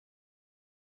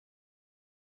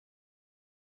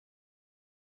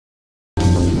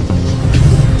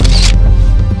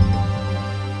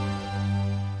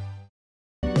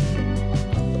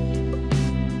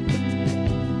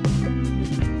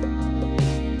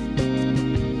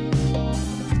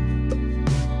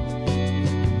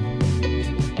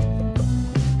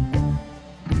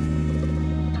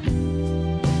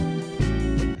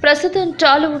ప్రస్తుతం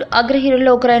టాలీవుడ్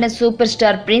అగ్రహీరోల్లో ఒకరైన super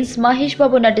star prince Mahesh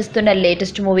Babu నటిస్తున్న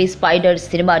latest movie spider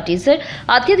cinema teaser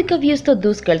అత్యధిక వ్యూస్ తో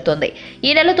దూసుకెళ్తోంది. ఈ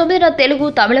నెల 9న తెలుగు,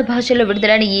 తమిళ భాషల్లో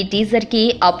విడుదలైన ఈ టీజర్ కి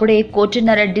అప్పుడే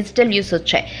 1.5 డిజిటల్ వ్యూస్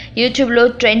వచ్చాయి. యూట్యూబ్ లో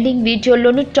ట్రెండింగ్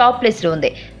వీడియోల్లోనూ టాప్ ప్లేస్ లో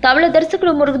ఉంది. తమిళ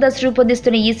దర్శకుడు మురుగదాస్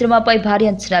రూపొందిస్తున్న ఈ సినిమాపై భారీ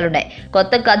అంచనాలున్నాయి.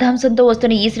 కొత్త కథాంశంతో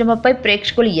వస్తున్న ఈ సినిమాపై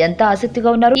ప్రేక్షకులు ఎంత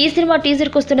ఆసక్తిగా ఉన్నారు ఈ సినిమా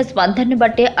టీజర్ కు వస్తున్న స్పందనను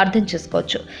బట్టే అర్థం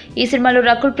చేసుకోవచ్చు. ఈ సినిమాలో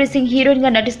రకుల్ ప్రీత్ సింగ్ హీరోయిన్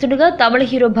గా నటిస్తుండగా తమిళ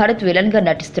హీరో భరత్ విలన్ గా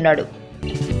నటిస్తున్నాడు.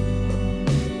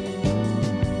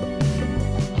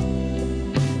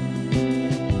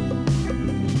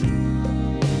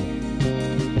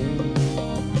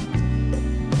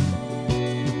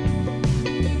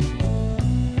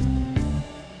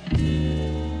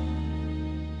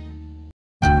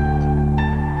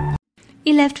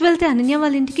 ఈ లెఫ్ట్ వెళ్తే అనన్య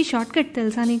వాళ్ళ ఇంటికి షార్ట్ కట్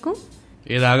తెలుసా నీకు?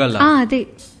 ఏది ఆగల? అదే.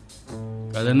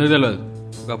 అదెందుకు తెలియదు?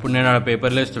 ఒకప్పుడు నేను ఆడ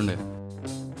పేపర్లు వేస్తుండే.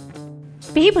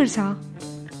 పేపర్సా?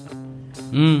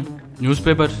 News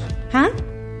papers.